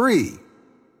3.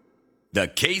 The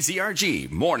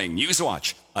KZRG Morning News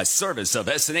Watch, a service of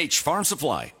S&H Farm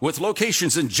Supply with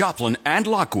locations in Joplin and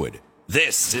Lockwood.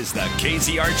 This is the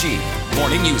KZRG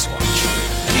Morning News Watch.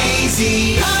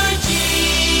 KZRG.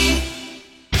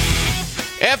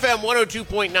 FM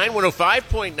 102.9,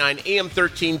 105.9, AM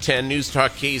 1310, News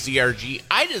Talk KZRG.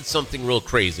 I did something real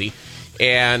crazy,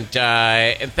 and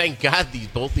thank God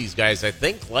both these guys, I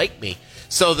think, like me.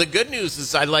 So the good news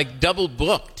is I double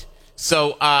booked.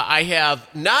 So I have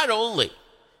not only,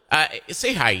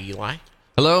 say hi, Eli.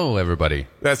 Hello, everybody.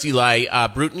 That's Eli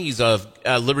Bruton. He's of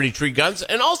Liberty Tree Guns,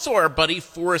 and also our buddy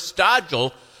Forrest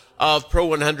Dodgel of Pro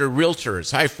 100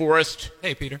 Realtors. Hi, Forrest.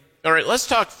 Hey, Peter. All right,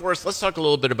 Forrest, let's talk a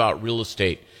little bit about real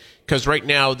estate, because right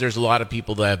now there's a lot of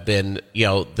people that have been,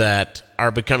 that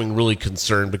are becoming really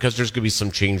concerned because there's going to be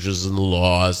some changes in the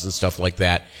laws and stuff like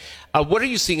that. What are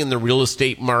you seeing in the real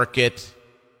estate market?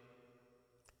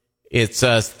 It's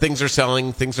things are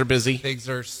selling, things are busy. Things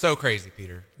are so crazy,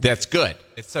 Peter. That's good.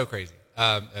 It's so crazy,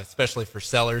 especially for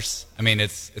sellers. I mean,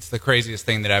 it's the craziest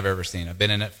thing that I've ever seen. I've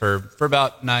been in it for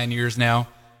about 9 years now,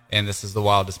 and this is the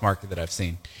wildest market that I've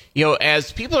seen.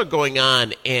 As people are going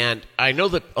on, and I know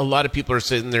that a lot of people are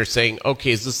sitting there saying,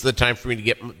 okay, is this the time for me to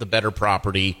get the better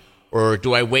property, or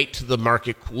do I wait till the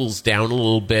market cools down a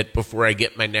little bit before I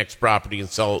get my next property and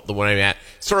sell the one I'm at?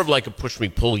 Sort of like a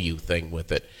push-me-pull-you thing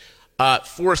with it.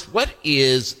 Forrest, what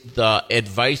is the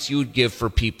advice you would give for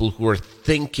people who are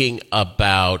thinking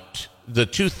about the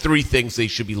 2-3 things they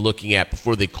should be looking at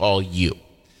before they call you?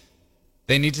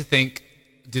 They need to think,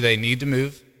 do they need to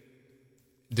move?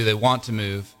 Do they want to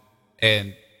move?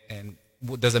 And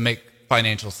does it make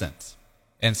financial sense?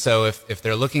 And so if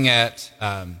they're looking at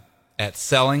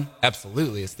selling,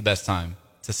 absolutely it's the best time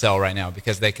to sell right now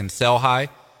because they can sell high.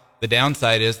 The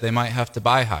downside is they might have to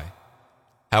buy high.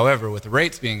 However, with the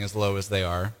rates being as low as they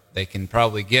are, they can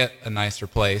probably get a nicer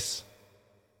place,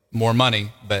 more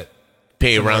money, but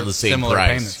pay around the same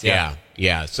price. Payments,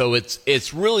 yeah. So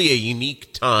it's really a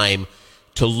unique time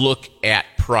to look at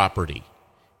property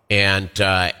and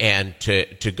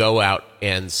to go out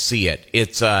and see it.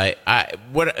 It's the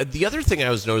other thing I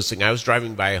was noticing. I was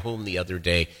driving by a home the other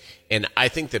day, and I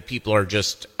think that people are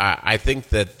just I think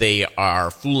that they are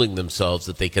fooling themselves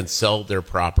that they can sell their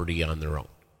property on their own.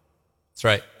 That's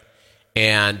right.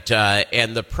 And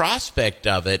the prospect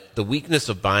of it, the weakness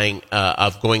of going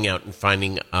out and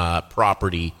finding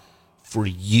property for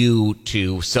you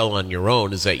to sell on your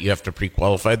own is that you have to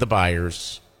pre-qualify the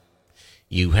buyers.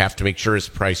 You have to make sure it's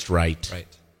priced right.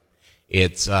 Right.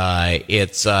 It's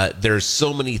there's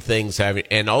so many things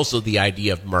and also the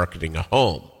idea of marketing a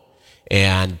home.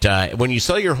 And when you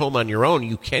sell your home on your own,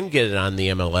 you can get it on the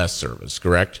MLS service,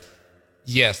 correct?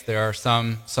 Yes, there are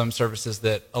some services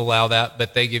that allow that,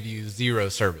 but they give you zero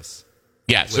service.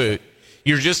 Yeah, so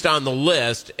you're just on the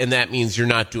list, and that means you're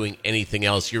not doing anything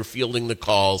else. You're fielding the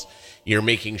calls. You're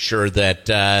making sure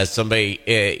that somebody,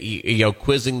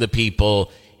 quizzing the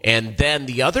people. And then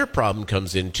the other problem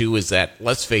comes into is that,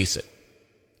 let's face it,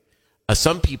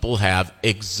 some people have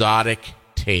exotic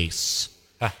tastes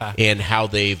in how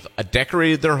they've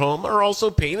decorated their home or also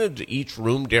painted each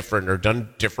room different or done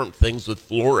different things with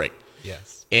flooring.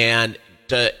 Yes. And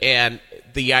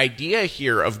the idea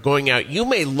here of going out, you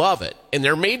may love it, and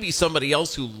there may be somebody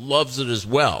else who loves it as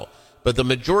well, but the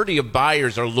majority of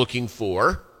buyers are looking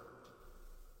for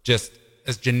just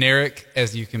as generic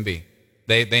as you can be.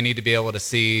 They need to be able to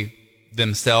see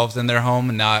themselves in their home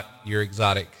and not your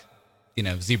exotic,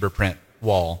 zebra print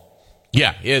wall.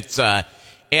 Yeah, it's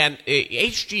and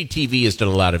HGTV has done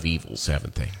a lot of evils,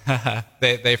 haven't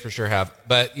they? They for sure have.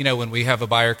 But, when we have a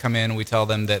buyer come in, we tell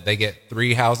them that they get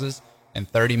 3 houses in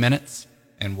 30 minutes,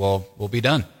 and we'll be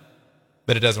done.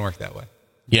 But it doesn't work that way.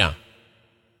 Yeah.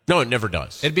 No, it never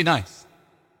does. It'd be nice.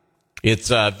 It's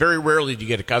very rarely do you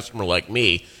get a customer like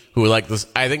me who, like this,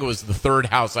 I think it was the 3rd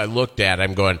house I looked at,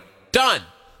 I'm going, done.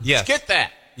 Yes. Let's get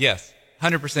that. Yes.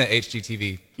 100%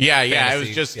 HGTV. Yeah. Fantasy. I was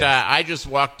just, I just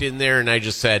walked in there and I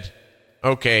just said,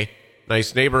 okay,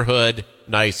 nice neighborhood,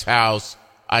 nice house.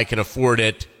 I can afford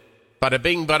it. Bada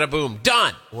bing, bada boom,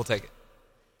 done. We'll take it.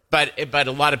 But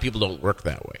a lot of people don't work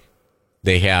that way.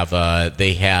 They have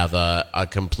a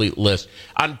complete list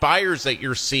on buyers that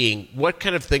you're seeing. What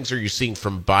kind of things are you seeing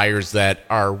from buyers that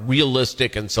are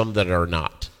realistic and some that are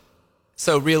not?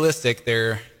 So realistic,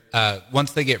 they're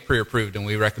once they get pre-approved, and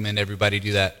we recommend everybody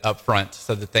do that up front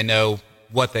so that they know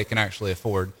what they can actually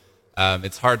afford.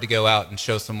 It's hard to go out and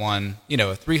show someone, a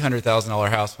 $300,000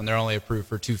 house when they're only approved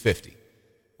for $250,000,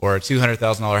 or a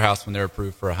 $200,000 house when they're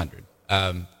approved for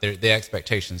 $100,000. The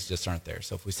expectations just aren't there.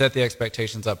 So if we set the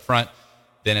expectations up front,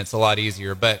 then it's a lot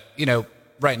easier. But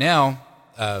right now,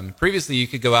 Previously, you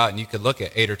could go out and you could look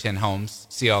at 8 or 10 homes,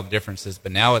 see all the differences.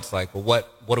 But now it's like, well,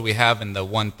 what do we have in the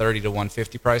 130 to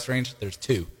 150 price range? There's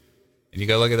 2. And you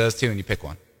go look at those 2 and you pick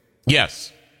one.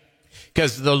 Yes.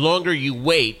 Because the longer you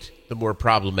wait, the more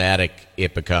problematic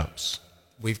it becomes.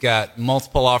 We've got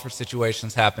multiple offer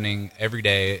situations happening every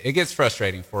day. It gets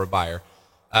frustrating for a buyer.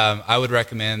 I would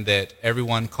recommend that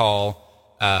everyone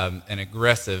call an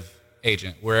aggressive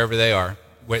agent wherever they are,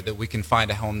 that we can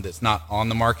find a home that's not on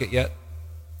the market yet,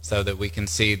 so that we can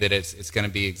see that it's going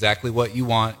to be exactly what you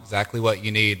want, exactly what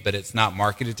you need, but it's not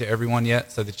marketed to everyone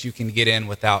yet, so that you can get in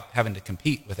without having to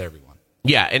compete with everyone.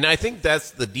 Yeah, and I think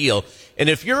that's the deal. And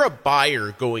if you're a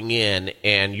buyer going in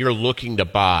and you're looking to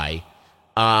buy,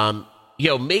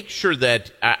 make sure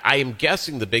that I am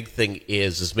guessing the big thing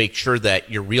is make sure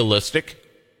that you're realistic,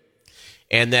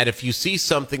 and that if you see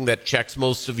something that checks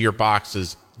most of your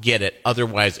boxes, get it.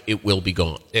 Otherwise, it will be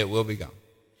gone. It will be gone.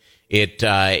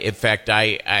 In fact,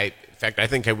 I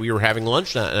think we were having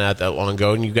lunch not that long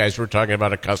ago, and you guys were talking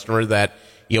about a customer that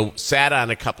sat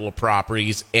on a couple of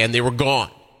properties and they were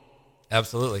gone.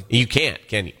 Absolutely. You can't,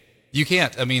 can you? You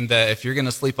can't. I mean, if you're going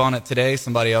to sleep on it today,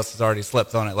 somebody else has already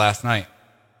slept on it last night,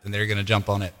 and they're going to jump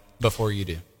on it before you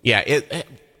do. Yeah.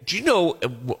 Do you know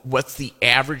what's the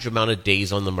average amount of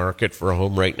days on the market for a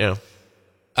home right now?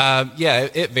 Yeah,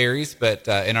 it varies, but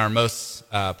in our most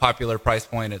popular price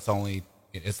point, it's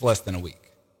less than a week.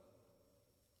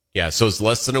 Yeah, so it's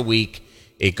less than a week.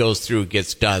 It goes through, it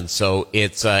gets done. So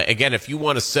it's, again, if you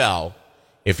want to sell,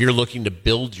 if you're looking to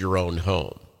build your own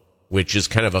home, which is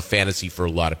kind of a fantasy for a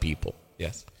lot of people.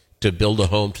 Yes. To build a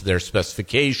home to their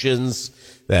specifications,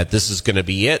 that this is going to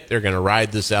be it. They're going to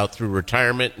ride this out through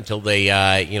retirement until they,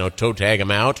 toe tag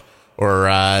them out, or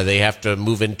they have to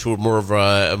move into more of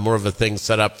a thing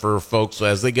set up for folks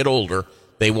as they get older.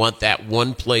 They want that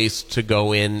one place to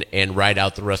go in and ride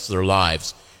out the rest of their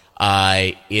lives.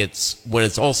 It's when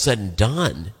it's all said and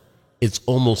done, it's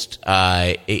almost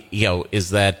that's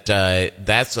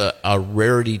a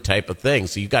rarity type of thing.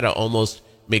 So you've got to almost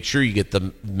make sure you get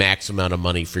the max amount of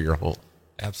money for your home.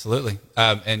 Absolutely.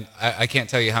 And I can't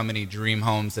tell you how many dream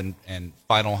homes and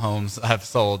final homes I've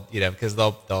sold, because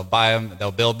they'll buy them,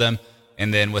 they'll build them,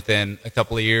 and then within a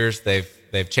couple of years they've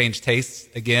changed tastes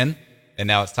again, and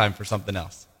now it's time for something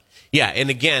else. Yeah, and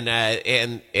again,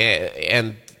 and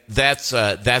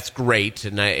that's great,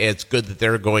 and it's good that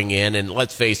they're going in. And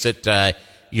let's face it,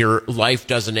 your life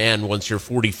doesn't end once you're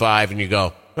 45 and you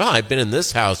go, well, I've been in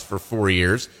this house for 4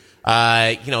 years.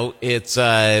 It's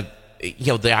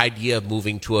the idea of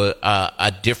moving to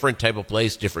a different type of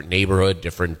place, different neighborhood,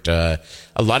 different. A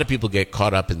lot of people get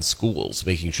caught up in schools,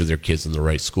 making sure their kids in the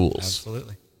right schools.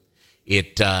 Absolutely.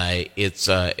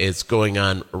 It's going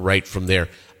on right from there.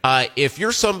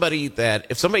 If somebody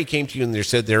came to you and they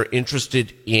said they're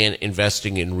interested in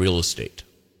investing in real estate,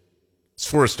 it's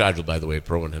Forrest Dodgel, by the way,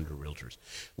 Pro 100 Realtors.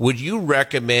 Would you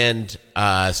recommend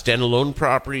standalone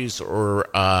properties or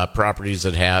properties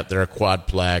that are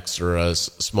quadplex or a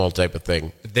small type of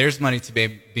thing? There's money to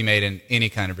be made in any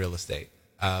kind of real estate.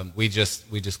 We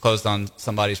just closed on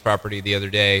somebody's property the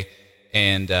other day,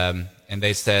 and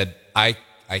they said, I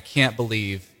can't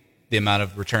believe the amount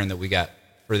of return that we got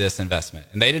for this investment.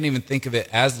 And they didn't even think of it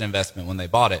as an investment when they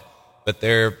bought it. But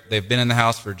they've been in the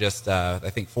house for just, I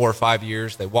think, 4 or 5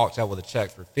 years. They walked out with a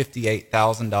check for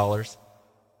 $58,000.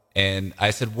 And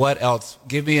I said, what else?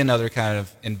 Give me another kind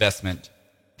of investment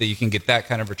that you can get that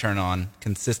kind of return on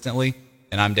consistently,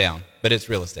 and I'm down. But it's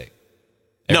real estate.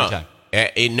 Every time.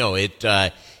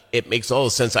 It makes all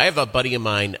the sense. I have a buddy of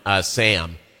mine,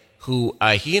 Sam, who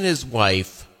he and his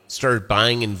wife started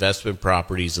buying investment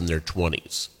properties in their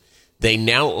 20s. They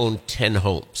now own 10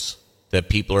 homes that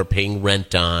people are paying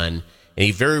rent on, and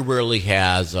he very rarely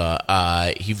has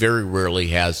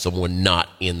someone not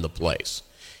in the place.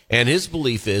 And his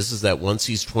belief is that once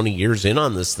he's 20 years in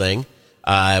on this thing,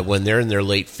 when they're in their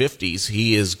late 50s,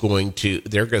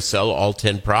 they're going to sell all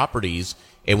 10 properties,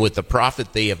 and with the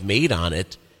profit they have made on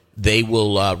it, they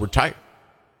will retire.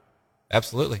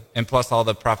 Absolutely. And plus all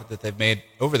the profit that they've made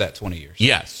over that 20 years.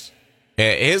 Yes.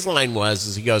 His line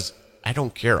he goes, I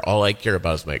don't care. All I care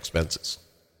about is my expenses.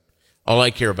 All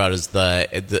I care about is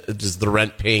is the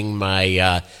rent paying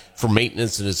my for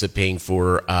maintenance, and is it paying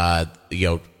for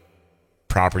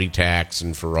property tax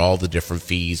and for all the different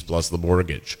fees plus the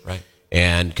mortgage. Right.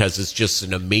 And because it's just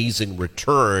an amazing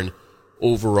return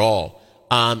overall.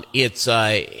 It's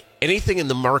anything in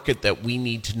the market that we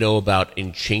need to know about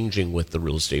in changing with the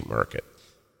real estate market?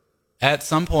 At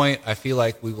some point, I feel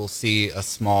like we will see a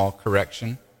small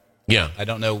correction. Yeah. I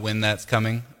don't know when that's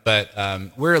coming, but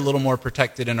we're a little more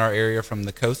protected in our area from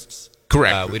the coasts.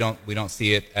 Correct. We don't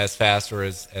see it as fast or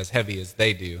as heavy as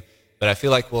they do. but I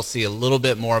feel like we'll see a little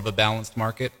bit more of a balanced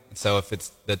market. So if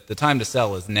it's the time to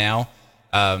sell is now.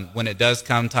 When it does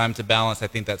come time to balance, I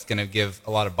think that's going to give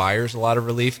a lot of buyers a lot of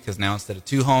relief, because now instead of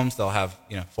 2 homes, they'll have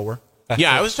 4.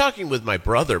 Yeah, I was talking with my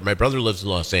brother. My brother lives in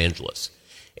Los Angeles,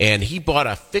 and he bought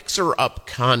a fixer-up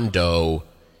condo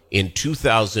in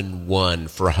 2001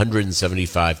 for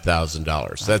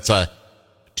 $175,000. That's a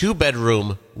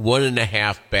 2-bedroom,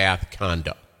 1.5-bath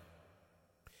condo.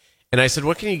 And I said,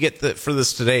 what can you get for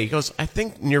this today? He goes, I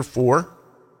think near 4.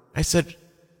 I said,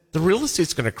 the real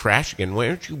estate's going to crash again.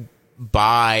 Why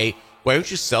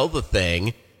don't you sell the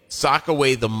thing, sock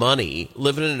away the money,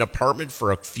 live in an apartment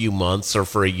for a few months or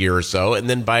for a year or so, and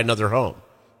then buy another home?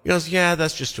 He goes, yeah,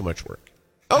 that's just too much work.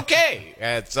 Okay.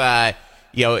 It's,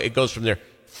 it goes from there.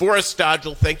 Forrest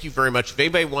Dodgel, thank you very much. If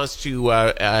anybody wants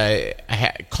to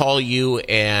call you,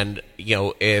 and,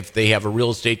 if they have a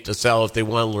real estate to sell, if they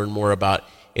want to learn more about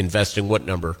investing, what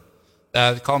number?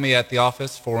 Call me at the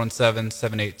office,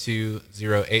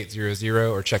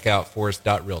 417-782-0800, or check out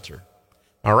forrest.realtor.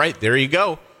 All right, there you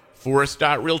go.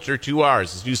 Forrest.realtor, 2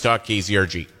 R's. It's News Talk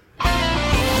KZRG.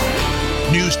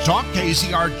 News Talk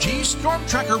KZRG Storm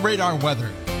Tracker Radar Weather.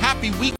 Happy week.